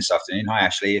tuning in this afternoon. Hi,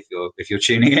 Ashley, if you're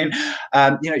tuning in.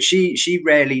 You know, she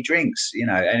rarely drinks. You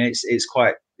know, and it's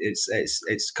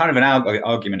kind of an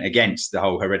argument against the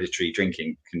whole hereditary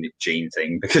drinking gene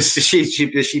thing, because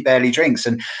she barely drinks.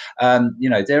 And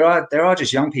you know, there are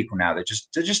just young people now that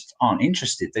just aren't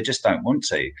interested. They just don't want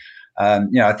to. You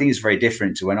know, I think it's very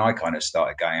different to when I kind of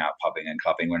started going out pubbing and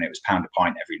clubbing, when it was £1 a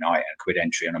pint every night and quid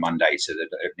entry on a Monday to the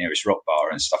nearest rock bar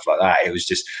and stuff like that.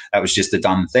 That was just a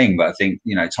done thing. But I think,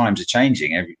 you know, times are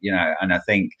changing, you know, and I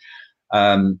think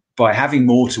by having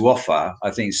more to offer, I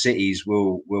think cities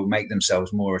will make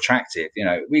themselves more attractive. You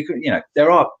know, there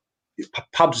are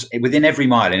pubs within every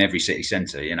mile in every city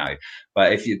centre, you know,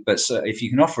 but if you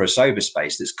can offer a sober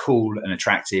space that's cool and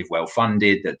attractive, well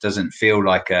funded, that doesn't feel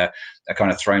like a kind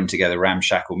of thrown together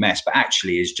ramshackle mess, but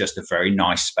actually is just a very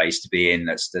nice space to be in,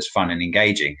 that's fun and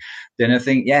engaging, then I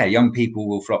think, yeah, young people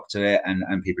will flock to it, and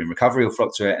people in recovery will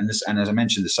flock to it, and as I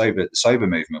mentioned, the sober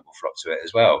movement will flock to it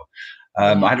as well.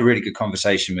 I had a really good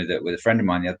conversation with a friend of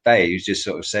mine the other day who just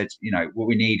sort of said, you know, what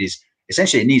we need is,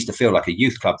 essentially, it needs to feel like a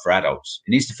youth club for adults.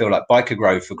 It needs to feel like Biker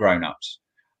Grove for grown-ups.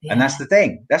 Yeah. And that's the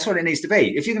thing. That's what it needs to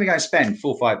be. If you're going to go and spend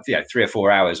 3 or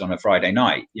 4 hours on a Friday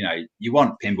night, you know, you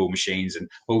want pinball machines and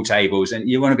pool tables, and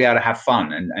you want to be able to have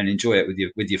fun and enjoy it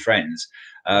with your friends.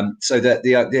 So that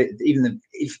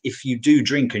if you do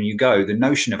drink and you go, the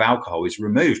notion of alcohol is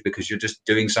removed, because you're just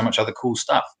doing so much other cool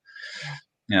stuff.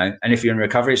 You know, and if you're in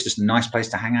recovery, it's just a nice place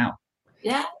to hang out.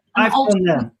 Yeah. I've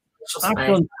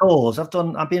done tours.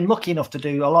 I've been lucky enough to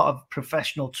do a lot of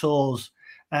professional tours,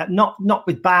 not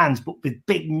with bands, but with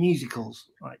big musicals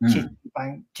like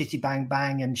Chitty Bang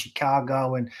Bang and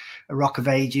Chicago and Rock of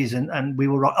Ages, and we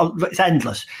were. It's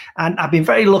endless. And I've been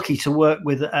very lucky to work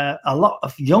with a lot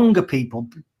of younger people,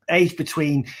 aged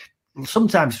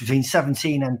sometimes between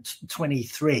 17 and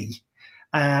 23,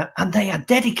 and they are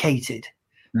dedicated.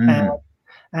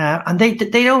 And they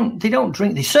don't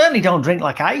drink. They certainly don't drink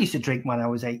like I used to drink when I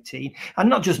was 18. And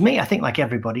not just me. I think like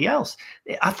everybody else.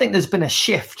 I think there's been a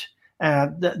shift.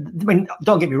 Don't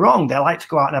get me wrong. They like to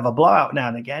go out and have a blowout now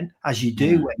and again, as you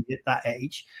do when you're at that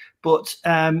age. But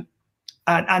and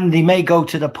they may go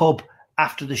to the pub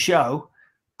after the show.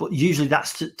 But usually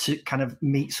that's to kind of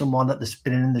meet someone that's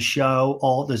been in the show,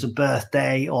 or there's a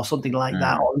birthday or something like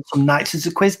that. Or some nights it's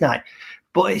a quiz night.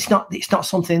 But it's not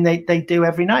something they do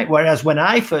every night. Whereas when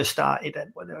I first started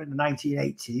in the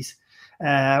 1980s,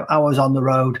 I was on the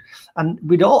road, and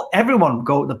everyone would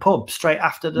go to the pub straight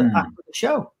after the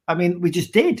show. I mean, we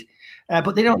just did,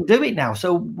 but they don't do it now.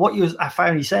 So what I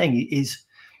found you saying is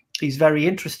very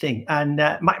interesting. And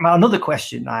my another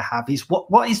question I have is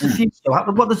what is the future?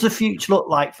 What does the future look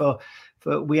like for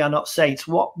We Are Not Saints?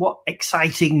 What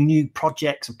exciting new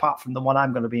projects, apart from the one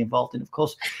I'm going to be involved in, of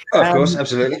course? Of course,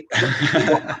 absolutely.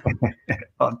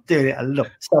 I'm doing it. I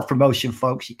love self-promotion,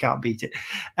 folks. You can't beat it.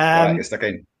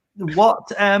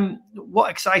 What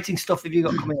exciting stuff have you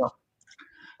got coming up?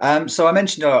 So I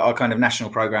mentioned our kind of national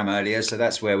program earlier. So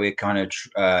that's where we're kind of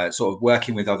sort of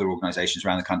working with other organisations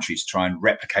around the country to try and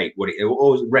replicate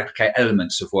replicate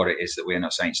elements of what it is that We Are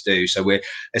Not Saints do. So we're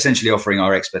essentially offering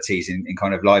our expertise in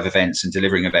kind of live events and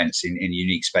delivering events in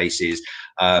unique spaces,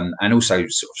 and also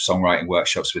sort of songwriting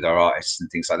workshops with our artists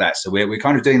and things like that. So we're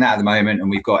kind of doing that at the moment, and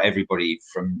we've got everybody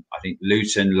from, I think,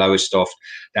 Luton, Lowestoft,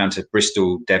 down to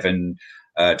Bristol, Devon,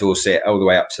 Dorset, all the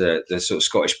way up to the sort of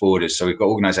Scottish borders. So we've got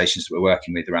organisations that we're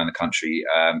working with around the country,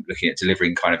 looking at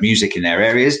delivering kind of music in their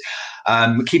areas,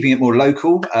 keeping it more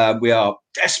local. We are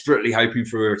desperately hoping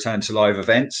for a return to live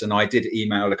events, and I did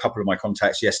email a couple of my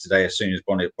contacts yesterday,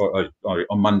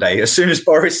 on Monday, as soon as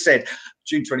Boris said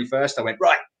June 21st, I went,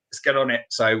 right, let's get on it.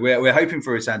 So we're hoping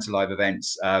for a return to live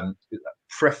events.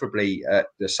 preferably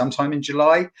sometime in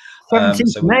July.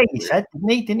 17th of May, he said,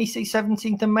 didn't he say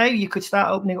 17th of May? You could start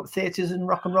opening up theatres and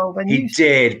rock and roll venues. He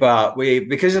did, but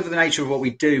because of the nature of what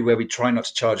we do, where we try not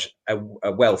to charge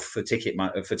a wealth for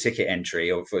ticket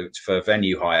entry or for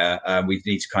venue hire, we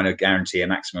need to kind of guarantee a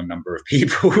maximum number of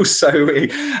people. So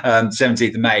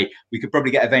 17th of May, we could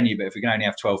probably get a venue, but if we can only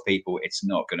have 12 people, it's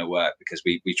not going to work because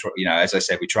we try, as I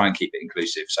said, we try and keep it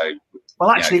inclusive. So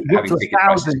actually, up to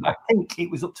 1,000. I think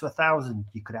it was up to 1,000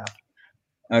 you could have.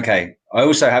 Okay. I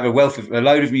also have a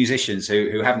load of musicians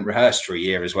who haven't rehearsed for a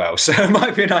year as well. So it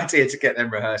might be an idea to get them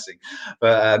rehearsing.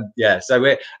 But so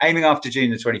we're aiming after June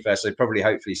the 21st. So probably,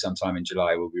 hopefully sometime in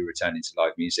July, we'll be returning to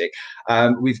live music.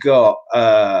 We've got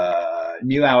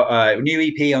new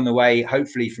EP on the way,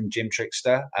 hopefully from Jim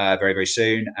Trickster very, very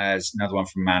soon, as another one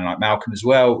from a man like Malcolm as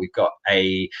well. We've got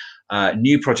a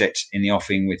new project in the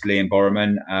offing with Liam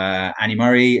Borroman. Annie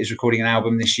Murray is recording an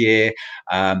album this year,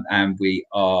 and we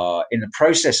are in the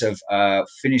process of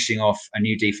finishing off a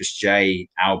new Defus J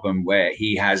album where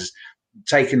he has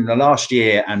taken the last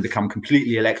year and become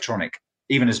completely electronic.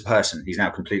 Even as a person, he's now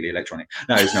completely electronic.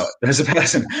 No, he's not as a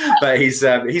person, but he's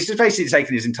just basically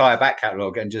taken his entire back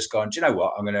catalogue and just gone, do you know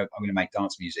what? I'm gonna make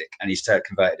dance music, and he's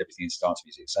converted everything into dance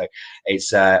music. So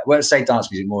it's let's say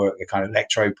dance music, more a kind of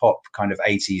electro pop kind of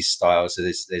 80s style. So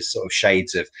there's sort of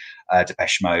shades of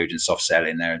Depeche Mode and Soft Cell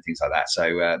in there and things like that.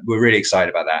 So we're really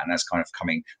excited about that, and that's kind of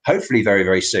coming hopefully very,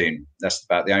 very soon. That's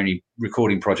about the only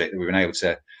recording project that we've been able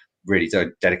to really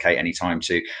don't dedicate any time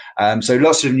to. So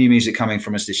lots of new music coming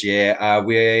from us this year.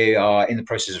 We are in the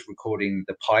process of recording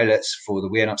the pilots for the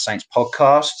We Are Not Saints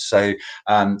podcast. So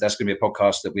that's going to be a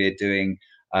podcast that we're doing,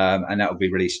 and that will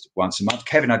be released once a month.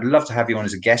 Kevin, I'd love to have you on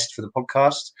as a guest for the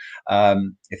podcast,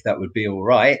 if that would be all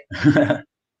right.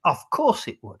 Of course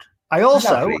it would. I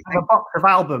also have a box of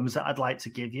albums that I'd like to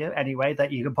give you anyway,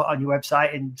 that you can put on your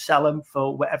website and sell them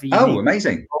for whatever you need. Oh,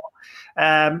 amazing.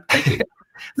 I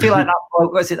feel like that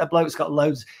bloke, was it that bloke's got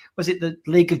loads? Was it the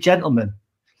League of Gentlemen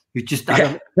who just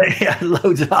had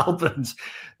loads of albums?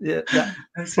 Yeah,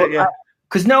 that's it, yeah.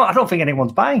 Because I don't think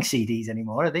anyone's buying CDs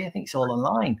anymore, are they? I think it's all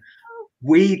online.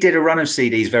 We did a run of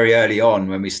CDs very early on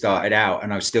when we started out,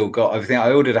 and I've still got, I think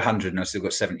I ordered 100 and I've still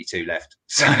got 72 left.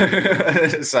 So, but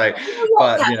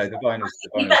the vinyls.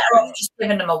 You're better off just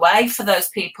giving them away for those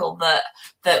people that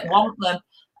want them.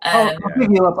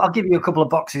 I'll give you a couple of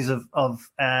boxes of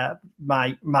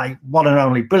my one and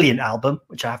only brilliant album,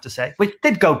 which I have to say, which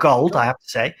did go gold, I have to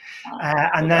say,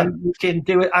 and then you can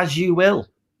do it as you will.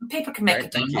 People can make a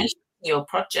donation to your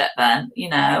project then,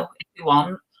 if you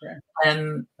want. Yeah.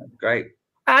 Great.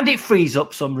 And it frees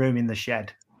up some room in the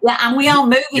shed. Yeah, and we are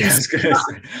moving.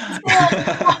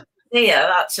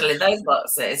 Here, actually, those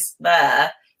boxes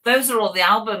there. Those are all the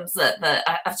albums that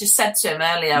I've just said to him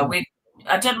earlier.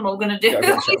 I don't know what we're going to do with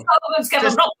these albums, Kevin.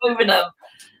 I'm not moving them.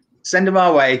 Send them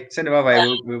our way.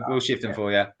 We'll shift them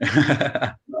for you.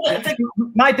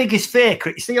 My biggest fear,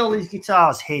 you see all these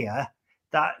guitars here,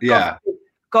 that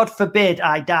God forbid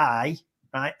I die,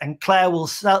 right? And Claire will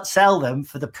sell them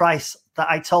for the price that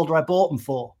I told her I bought them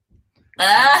for.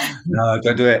 No,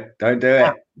 don't do it. Don't do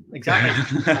it.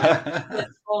 Exactly.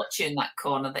 Fortune, that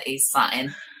corner that he's sat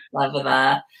in over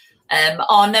there.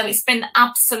 It's been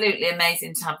absolutely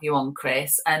amazing to have you on,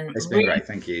 Chris. And it's been great,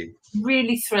 thank you.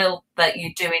 Really thrilled that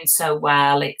you're doing so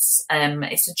well. It's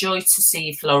a joy to see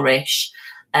you flourish.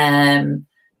 We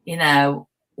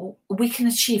can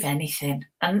achieve anything,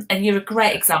 and you're a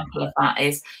great example of that.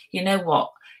 Is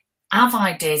have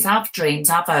ideas, have dreams,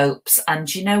 have hopes,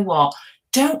 and you know what?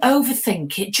 Don't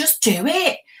overthink it. Just do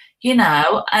it.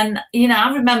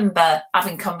 I remember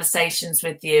having conversations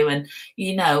with you, and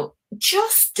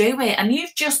just do it. And you're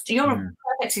a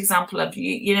perfect example of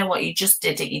you know what, you just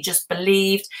did it. You just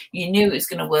believed, you knew it was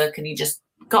going to work, and you just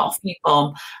got off your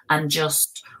bum and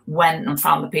just went and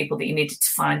found the people that you needed to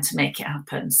find to make it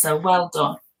happen. So well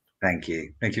done. Thank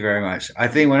you very much. I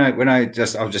think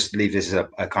I'll just leave this as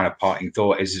a kind of parting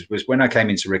thought was when I came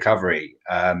into recovery,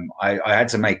 I had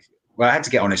to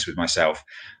get honest with myself,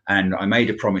 and I made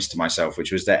a promise to myself,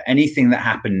 which was that anything that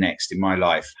happened next in my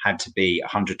life had to be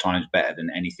 100 times better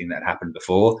than anything that happened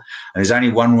before. And there's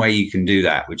only one way you can do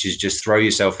that, which is just throw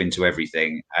yourself into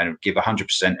everything and give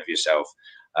 100% of yourself.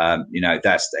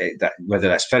 That's whether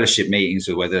that's fellowship meetings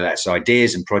or whether that's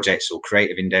ideas and projects or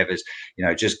creative endeavors,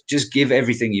 just give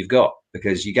everything you've got,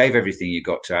 because you gave everything you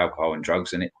got to alcohol and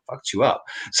drugs and it fucked you up.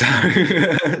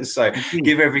 So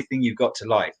give everything you've got to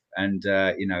life, and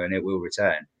and it will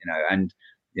return, and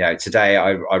today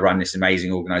I run this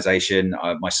amazing organization.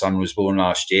 My son was born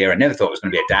last year. I never thought I was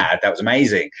going to be a dad. That was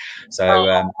amazing. So,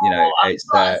 it's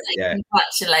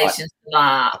congratulations to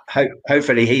that.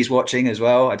 Hopefully he's watching as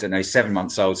well. I don't know, he's 7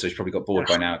 months old, so he's probably got bored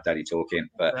by now of Daddy talking.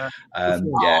 But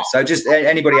so just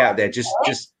anybody out there, just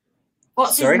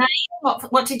what's his name?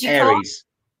 What did you call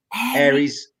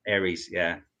Aries,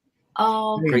 yeah.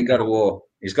 Oh, Greek god of war.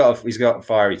 He's got a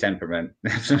fiery temperament.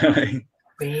 Absolutely.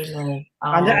 Really?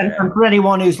 Oh. And for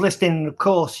anyone who's listening, of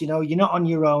course, you're not on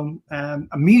your own.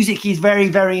 Music is very,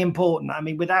 very important. I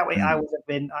mean, without it, I would have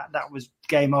been, that was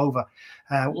game over.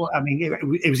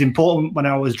 It was important when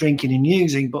I was drinking and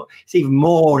using, but it's even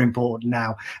more important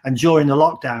now. And during the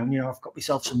lockdown, I've got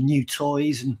myself some new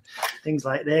toys and things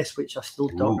like this, which I still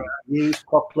don't know how to use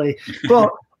properly.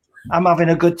 But I'm having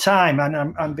a good time and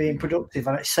I'm being productive,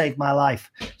 and it saved my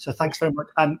life. So thanks very much.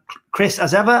 And Chris,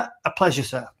 as ever, a pleasure,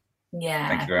 sir. Yeah,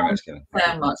 thank you very much, Kevin.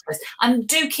 So much, Chris. And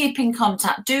do keep in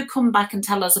contact. Do come back and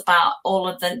tell us about all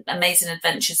of the amazing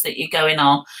adventures that you're going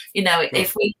on.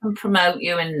 If we can promote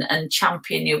you and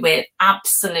champion you, we're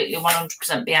absolutely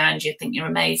 100% behind you. Think you're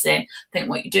amazing. Think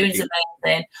what you're doing is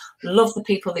amazing. Love the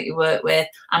people that you work with.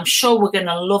 I'm sure we're going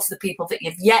to love the people that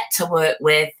you've yet to work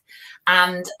with.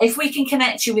 And if we can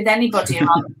connect you with anybody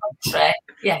around the country,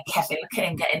 Kevin, look at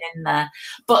him getting in there.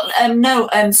 But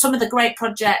some of the great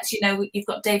projects, you've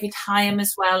got David Hyam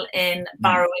as well in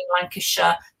Barrow in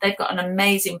Lancashire. They've got an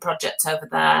amazing project over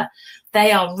there.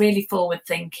 They are really forward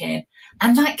thinking.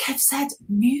 And like Kev said,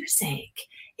 music,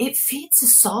 it feeds the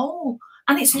soul.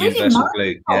 And it's really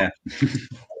mindful.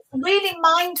 Really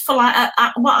mindful.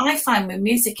 What I find with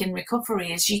music in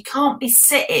recovery is you can't be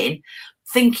sitting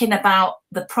thinking about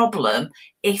the problem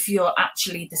if you're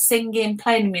actually either singing,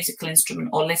 playing a musical instrument,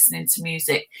 or listening to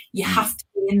music. You have to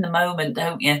be in the moment,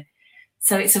 don't you?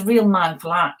 So it's a real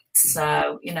mindful act.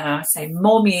 So, I say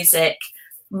more music,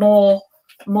 more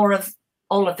of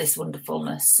all of this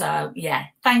wonderfulness. So,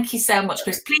 thank you so much,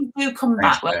 Chris. Please do come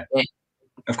back, won't you?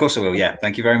 Of course I will,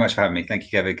 Thank you very much for having me. Thank you,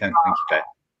 Kevin. Thank you, Claire.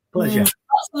 Pleasure. Lots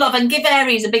of love, and give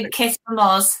Aries a big kiss from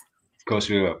us. Of course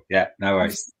we will. Yeah, no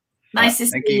worries. Nice to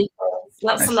see you.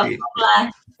 Lots of love.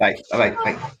 Bye. Bye. Bye.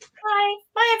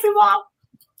 Bye, everyone.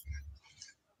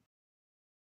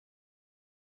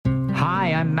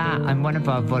 Hi, I'm Matt. I'm one of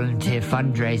our volunteer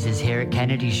fundraisers here at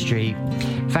Kennedy Street.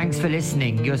 Thanks for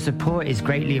listening. Your support is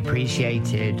greatly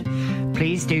appreciated.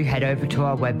 Please do head over to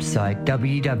our website,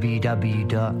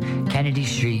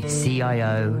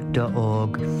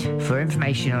 www.kennedystreetcio.org, for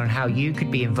information on how you could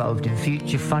be involved in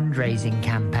future fundraising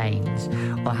campaigns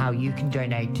or how you can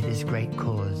donate to this great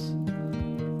cause.